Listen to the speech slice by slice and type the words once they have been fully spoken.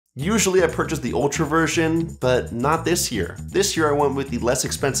Usually I purchase the Ultra version, but not this year. This year I went with the less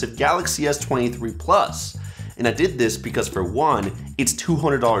expensive Galaxy S23 Plus. And I did this because for one, it's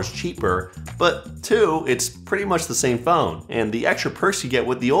 $200 cheaper, but two, it's pretty much the same phone. And the extra perks you get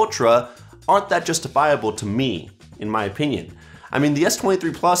with the Ultra aren't that justifiable to me, in my opinion. I mean, the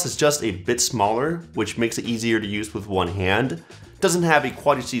S23 Plus is just a bit smaller, which makes it easier to use with one hand. Doesn't have a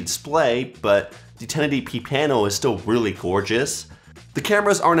Quad HD display, but the 1080p panel is still really gorgeous. The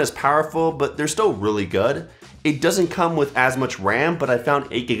cameras aren't as powerful, but they're still really good. It doesn't come with as much RAM, but I found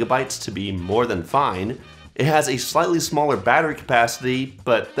 8GB to be more than fine. It has a slightly smaller battery capacity,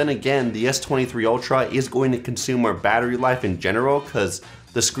 but then again, the S23 Ultra is going to consume more battery life in general because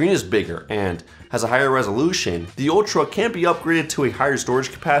the screen is bigger and has a higher resolution. The Ultra can be upgraded to a higher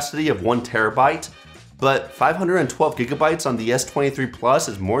storage capacity of 1TB, but 512GB on the S23 Plus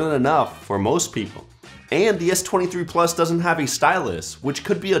is more than enough for most people. And the S23 Plus doesn't have a stylus, which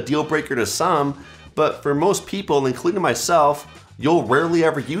could be a deal breaker to some, but for most people, including myself, you'll rarely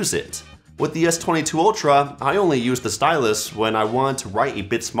ever use it. With the S22 Ultra, I only use the stylus when I want to write a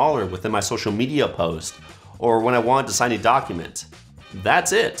bit smaller within my social media post, or when I want to sign a document.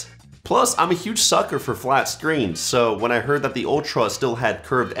 That's it. Plus, I'm a huge sucker for flat screens, so when I heard that the Ultra still had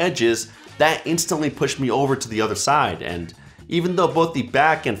curved edges, that instantly pushed me over to the other side. And even though both the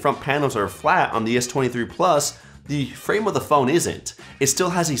back and front panels are flat on the S23 Plus, the frame of the phone isn't. It still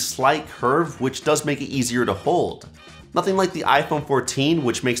has a slight curve, which does make it easier to hold. Nothing like the iPhone 14,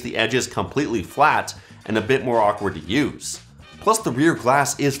 which makes the edges completely flat and a bit more awkward to use. Plus, the rear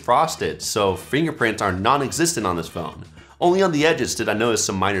glass is frosted, so fingerprints are non-existent on this phone. Only on the edges did I notice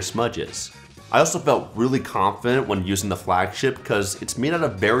some minor smudges. I also felt really confident when using the flagship because it's made out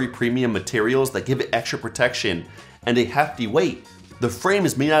of very premium materials that give it extra protection and a hefty weight. The frame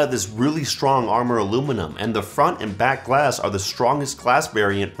is made out of this really strong armor aluminum, and the front and back glass are the strongest glass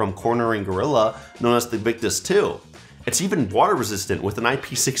variant from Corning Gorilla, known as the Victus 2. It's even water resistant with an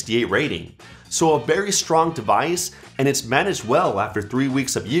IP68 rating. So a very strong device, and it's managed well after 3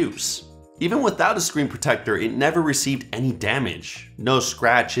 weeks of use. Even without a screen protector, it never received any damage. No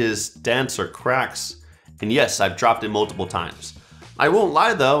scratches, dents, or cracks. And yes, I've dropped it multiple times. I won't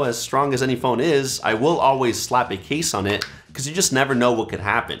lie though, as strong as any phone is, I will always slap a case on it because you just never know what could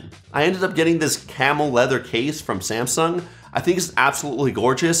happen. I ended up getting this camel leather case from Samsung. I think it's absolutely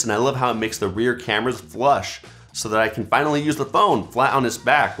gorgeous, and I love how it makes the rear cameras flush so that I can finally use the phone flat on its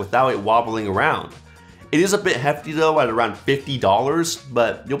back without it wobbling around. It is a bit hefty though at around $50,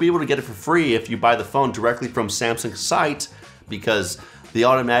 but you'll be able to get it for free if you buy the phone directly from Samsung's site because they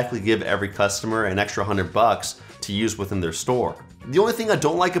automatically give every customer an extra $100 to use within their store. The only thing I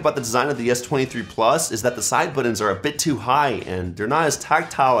don't like about the design of the S23 Plus is that the side buttons are a bit too high and they're not as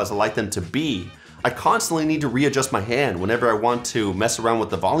tactile as I like them to be. I constantly need to readjust my hand whenever I want to mess around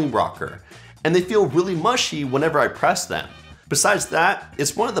with the volume rocker, and they feel really mushy whenever I press them. Besides that,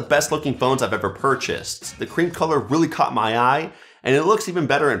 it's one of the best looking phones I've ever purchased. The cream color really caught my eye, and it looks even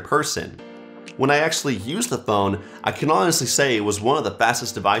better in person. When I actually used the phone, I can honestly say it was one of the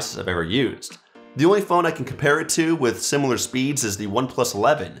fastest devices I've ever used. The only phone I can compare it to with similar speeds is the OnePlus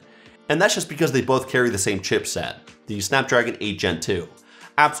 11, and that's just because they both carry the same chipset, the Snapdragon 8 Gen 2.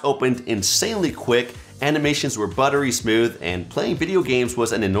 Apps opened insanely quick, animations were buttery smooth, and playing video games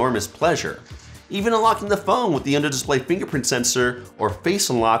was an enormous pleasure. Even unlocking the phone with the under-display fingerprint sensor or face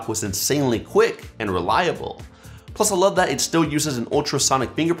unlock was insanely quick and reliable. Plus, I love that it still uses an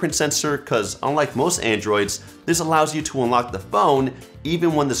ultrasonic fingerprint sensor because unlike most Androids, this allows you to unlock the phone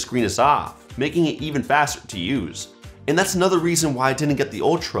even when the screen is off, making it even faster to use. And that's another reason why I didn't get the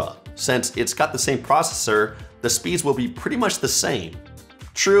Ultra. Since it's got the same processor, the speeds will be pretty much the same.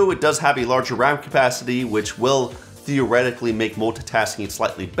 True, it does have a larger RAM capacity, which will theoretically make multitasking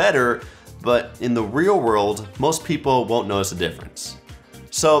slightly better, but in the real world, most people won't notice a difference.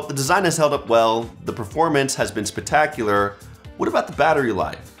 So the design has held up well, the performance has been spectacular. What about the battery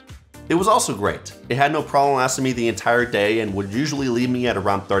life? It was also great. It had no problem lasting me the entire day and would usually leave me at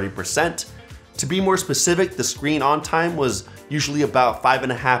around 30%. To be more specific, the screen on time was usually about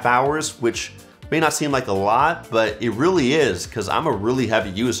 5.5 hours, which may not seem like a lot, but it really is because I'm a really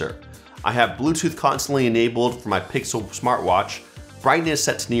heavy user. I have Bluetooth constantly enabled for my Pixel smartwatch, brightness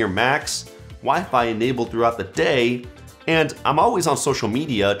set to near max, Wi-Fi enabled throughout the day, and I'm always on social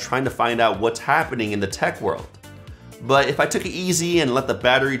media trying to find out what's happening in the tech world. But if I took it easy and let the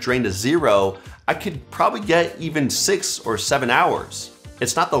battery drain to 0, I could probably get even 6 or 7 hours.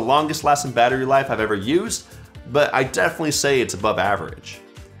 It's not the longest lasting battery life I've ever used, but I definitely say it's above average.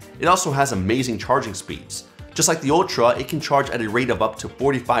 It also has amazing charging speeds. Just like the Ultra, it can charge at a rate of up to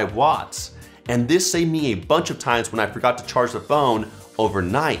 45 watts. And this saved me a bunch of times when I forgot to charge the phone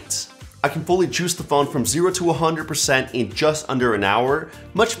overnight. I can fully juice the phone from 0 to 100% in just under an hour,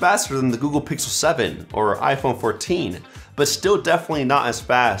 much faster than the Google Pixel 7 or iPhone 14, but still definitely not as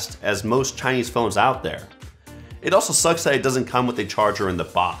fast as most Chinese phones out there. It also sucks that it doesn't come with a charger in the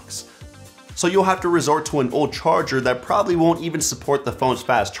box, so you'll have to resort to an old charger that probably won't even support the phone's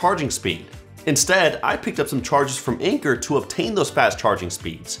fast charging speed. Instead, I picked up some chargers from Anker to obtain those fast charging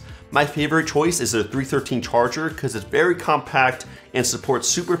speeds. My favorite choice is their 313 charger because it's very compact and supports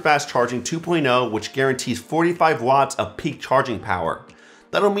super fast charging 2.0, which guarantees 45 watts of peak charging power.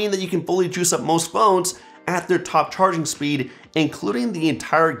 That'll mean that you can fully juice up most phones at their top charging speed, including the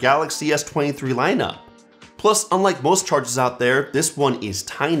entire Galaxy S23 lineup. Plus, unlike most chargers out there, this one is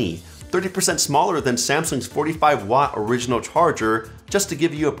tiny, 30% smaller than Samsung's 45 watt original charger, just to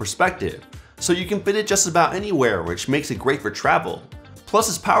give you a perspective. So you can fit it just about anywhere, which makes it great for travel. Plus,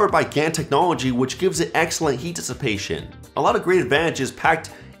 it's powered by GaN technology, which gives it excellent heat dissipation. A lot of great advantages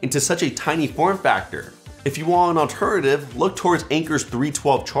packed into such a tiny form factor. If you want an alternative, look towards Anker's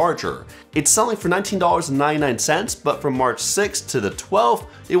 312 charger. It's selling for $19.99, but from March 6th to the 12th,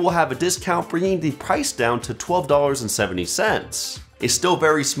 it will have a discount, bringing the price down to $12.70. It's still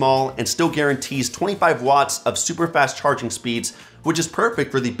very small and still guarantees 25 watts of super fast charging speeds, which is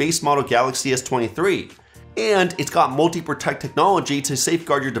perfect for the base model Galaxy S23. And it's got multi-protect technology to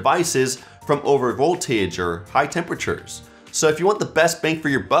safeguard your devices from over voltage or high temperatures. So if you want the best bang for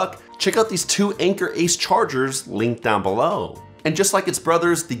your buck, check out these two Anker Ace chargers linked down below. And just like its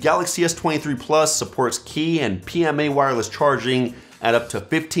brothers, the Galaxy S23 Plus supports Qi and PMA wireless charging at up to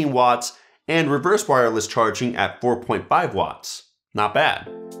 15 watts and reverse wireless charging at 4.5 watts. Not bad.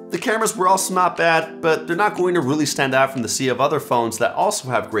 The cameras were also not bad, but they're not going to really stand out from the sea of other phones that also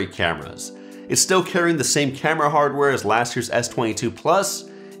have great cameras. It's still carrying the same camera hardware as last year's S22 Plus.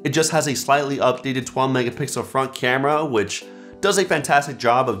 It just has a slightly updated 12 megapixel front camera, which does a fantastic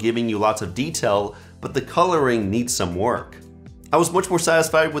job of giving you lots of detail, but the coloring needs some work. I was much more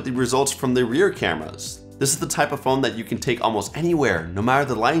satisfied with the results from the rear cameras. This is the type of phone that you can take almost anywhere, no matter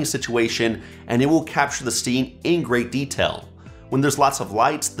the lighting situation, and it will capture the scene in great detail. When there's lots of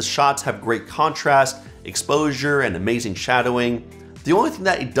lights, the shots have great contrast, exposure, and amazing shadowing. The only thing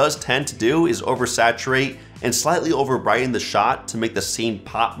that it does tend to do is oversaturate and slightly overbrighten the shot to make the scene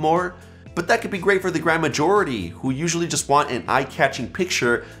pop more, but that could be great for the grand majority who usually just want an eye-catching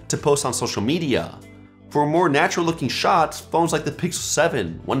picture to post on social media. For more natural looking shots, phones like the Pixel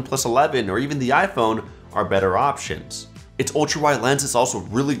 7, OnePlus 11, or even the iPhone are better options. Its ultra-wide lens is also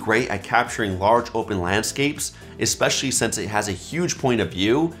really great at capturing large open landscapes, especially since it has a huge point of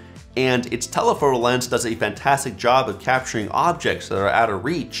view, and its telephoto lens does a fantastic job of capturing objects that are out of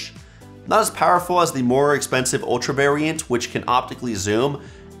reach. Not as powerful as the more expensive Ultra variant, which can optically zoom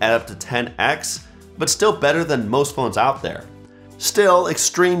at up to 10x, but still better than most phones out there. Still,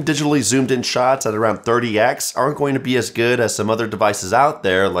 extreme digitally zoomed in shots at around 30x aren't going to be as good as some other devices out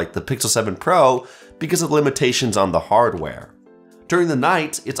there like the Pixel 7 Pro because of limitations on the hardware. During the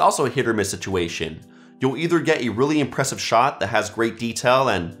night, it's also a hit or miss situation. You'll either get a really impressive shot that has great detail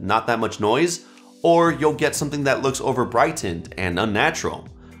and not that much noise, or you'll get something that looks over-brightened and unnatural.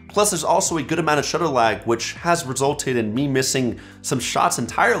 Plus, there's also a good amount of shutter lag, which has resulted in me missing some shots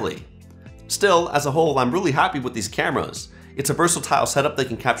entirely. Still, as a whole, I'm really happy with these cameras. It's a versatile setup that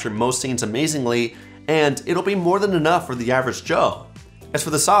can capture most scenes amazingly, and it'll be more than enough for the average Joe. As for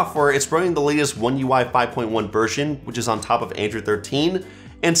the software, it's running the latest One UI 5.1 version, which is on top of Android 13,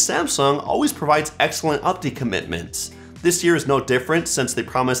 and Samsung always provides excellent update commitments. This year is no different since they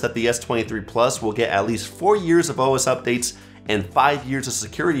promised that the S23 Plus will get at least 4 years of OS updates and 5 years of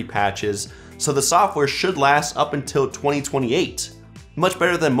security patches, so the software should last up until 2028. Much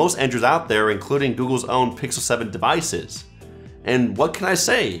better than most Androids out there, including Google's own Pixel 7 devices. And what can I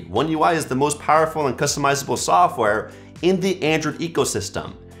say? One UI is the most powerful and customizable software in the Android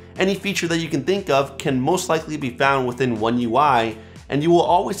ecosystem. Any feature that you can think of can most likely be found within One UI, and you will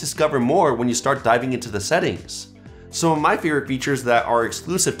always discover more when you start diving into the settings. Some of my favorite features that are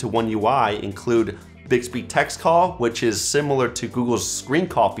exclusive to One UI include Bixby Text Call, which is similar to Google's Screen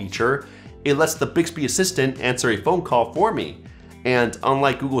Call feature. It lets the Bixby Assistant answer a phone call for me. And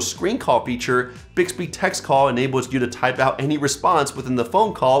unlike Google's Screen Call feature, Bixby Text Call enables you to type out any response within the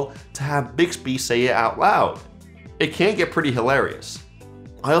phone call to have Bixby say it out loud. It can get pretty hilarious.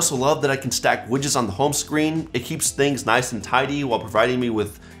 I also love that I can stack widgets on the home screen. It keeps things nice and tidy while providing me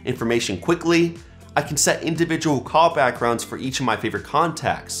with information quickly. I can set individual call backgrounds for each of my favorite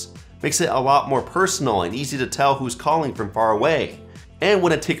contacts. Makes it a lot more personal and easy to tell who's calling from far away. And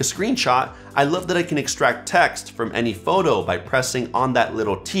when I take a screenshot, I love that I can extract text from any photo by pressing on that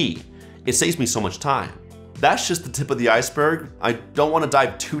little T. It saves me so much time. that's just the tip of the iceberg. I don't want to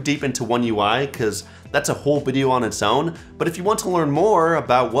dive too deep into One UI because that's a whole video on its own, but if you want to learn more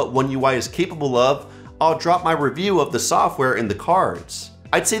about what One UI is capable of, I'll drop my review of the software in the cards.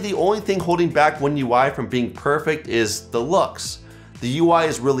 I'd say the only thing holding back One UI from being perfect is the looks. The UI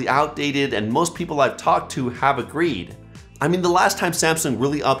is really outdated and most people I've talked to have agreed. I mean, the last time Samsung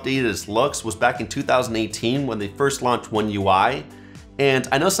really updated its looks was back in 2018 when they first launched One UI. And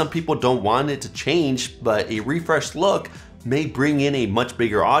I know some people don't want it to change, but a refreshed look may bring in a much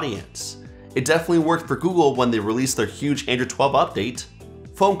bigger audience. It definitely worked for Google when they released their huge Android 12 update.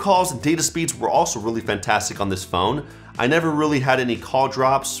 Phone calls and data speeds were also really fantastic on this phone. I never really had any call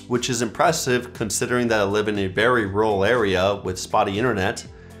drops, which is impressive considering that I live in a very rural area with spotty internet.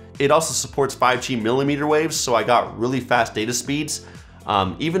 It also supports 5G millimeter waves, so I got really fast data speeds,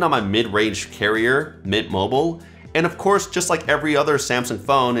 even on my mid-range carrier, Mint Mobile. And of course, just like every other Samsung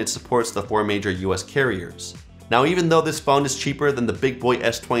phone, it supports the 4 major US carriers. Now, even though this phone is cheaper than the big boy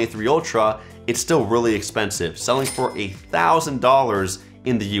S23 Ultra, it's still really expensive, selling for $1,000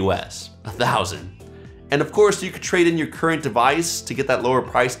 in the US. $1,000. And of course, you could trade in your current device to get that lower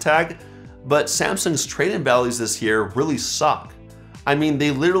price tag, but Samsung's trade-in values this year really suck. I mean,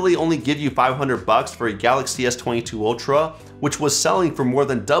 they literally only give you $500 for a Galaxy S22 Ultra, which was selling for more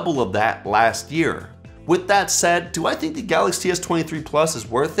than double of that last year. With that said, do I think the Galaxy S23 Plus is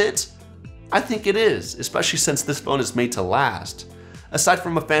worth it? I think it is, especially since this phone is made to last. Aside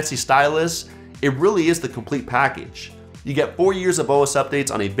from a fancy stylus, it really is the complete package. You get 4 years of OS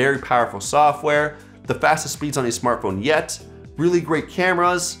updates on a very powerful software, the fastest speeds on a smartphone yet, really great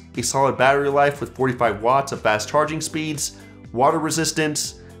cameras, a solid battery life with 45 watts of fast charging speeds, water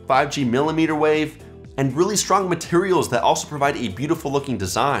resistance, 5G millimeter wave, and really strong materials that also provide a beautiful looking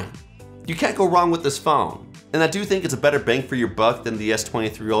design. You can't go wrong with this phone, and I do think it's a better bang for your buck than the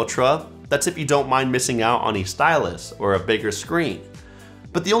S23 Ultra. That's if you don't mind missing out on a stylus or a bigger screen.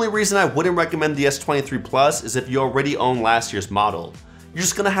 But the only reason I wouldn't recommend the S23 Plus is if you already own last year's model. You're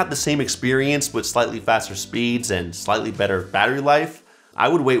just gonna have the same experience with slightly faster speeds and slightly better battery life. I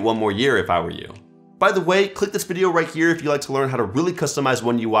would wait 1 more year if I were you. By the way, click this video right here if you'd like to learn how to really customize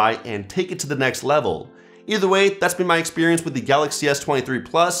One UI and take it to the next level. Either way, that's been my experience with the Galaxy S23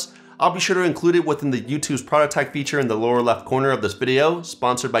 Plus. I'll be sure to include it within the YouTube's product tag feature in the lower left corner of this video,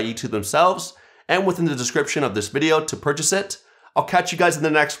 sponsored by YouTube themselves, and within the description of this video to purchase it. I'll catch you guys in the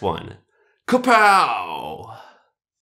next one. Kapow!